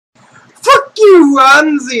You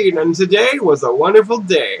I'm Zeeden, and today was a wonderful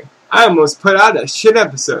day. I almost put out a shit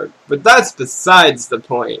episode, but that's besides the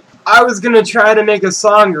point. I was gonna try to make a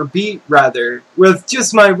song, or beat rather, with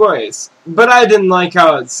just my voice, but I didn't like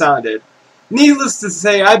how it sounded. Needless to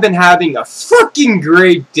say, I've been having a fucking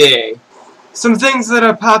great day. Some things that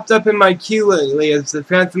have popped up in my queue lately is the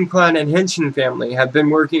Phantom Clan and Henshin family have been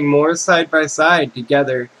working more side by side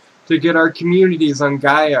together to get our communities on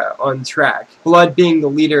Gaia on track. Blood being the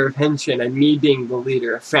leader of Henshin and me being the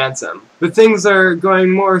leader of Phantom. But things are going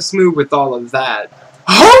more smooth with all of that.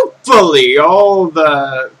 Hopefully all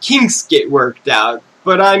the kinks get worked out,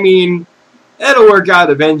 but I mean, it'll work out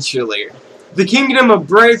eventually. The Kingdom of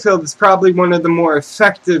Brayfield is probably one of the more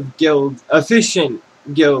efficient guilds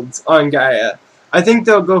on Gaia. I think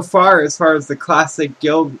they'll go far as the classic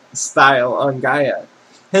guild style on Gaia.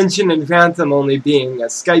 Henshin and Phantom only being a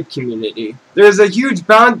Skype community. There was a huge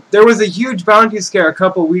bounty scare a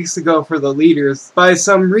couple weeks ago for the leaders by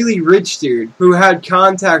some really rich dude who had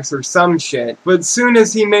contacts or some shit, but soon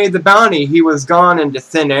as he made the bounty, he was gone into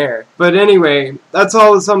thin air. But anyway, that's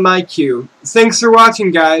all that's on my queue. Thanks for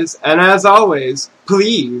watching, guys, and as always,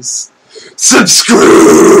 please subscribe!